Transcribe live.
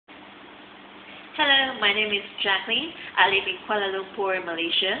Hello, my name is Jacqueline. I live in Kuala Lumpur,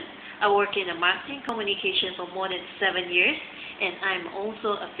 Malaysia. I work in the marketing communication for more than 7 years, and I'm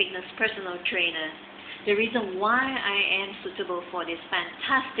also a fitness personal trainer. The reason why I am suitable for this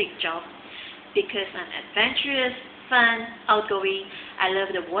fantastic job because I'm adventurous, fun, outgoing. I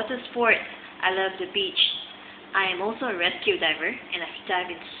love the water sports. I love the beach. I am also a rescue diver, and I've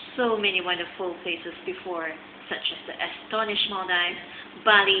dived in so many wonderful places before, such as the Astonished Maldives,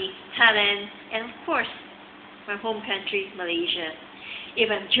 Bali, Thailand, and of course, my home country, Malaysia.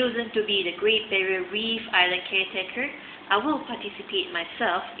 If I'm chosen to be the Great-Barrier-Reef Island caretaker, I will participate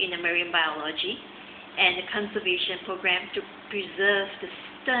myself in the marine biology and the conservation program to preserve the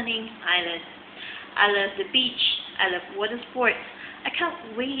stunning island. I love the beach. I love water sports. I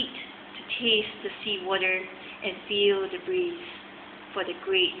can't wait to taste the seawater and feel the breeze for the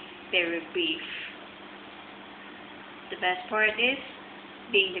Great Barrier Reef. The best part is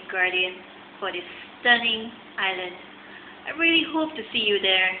being the guardian for this stunning island. I really hope to see you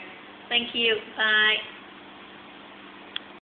there. Thank you. Bye.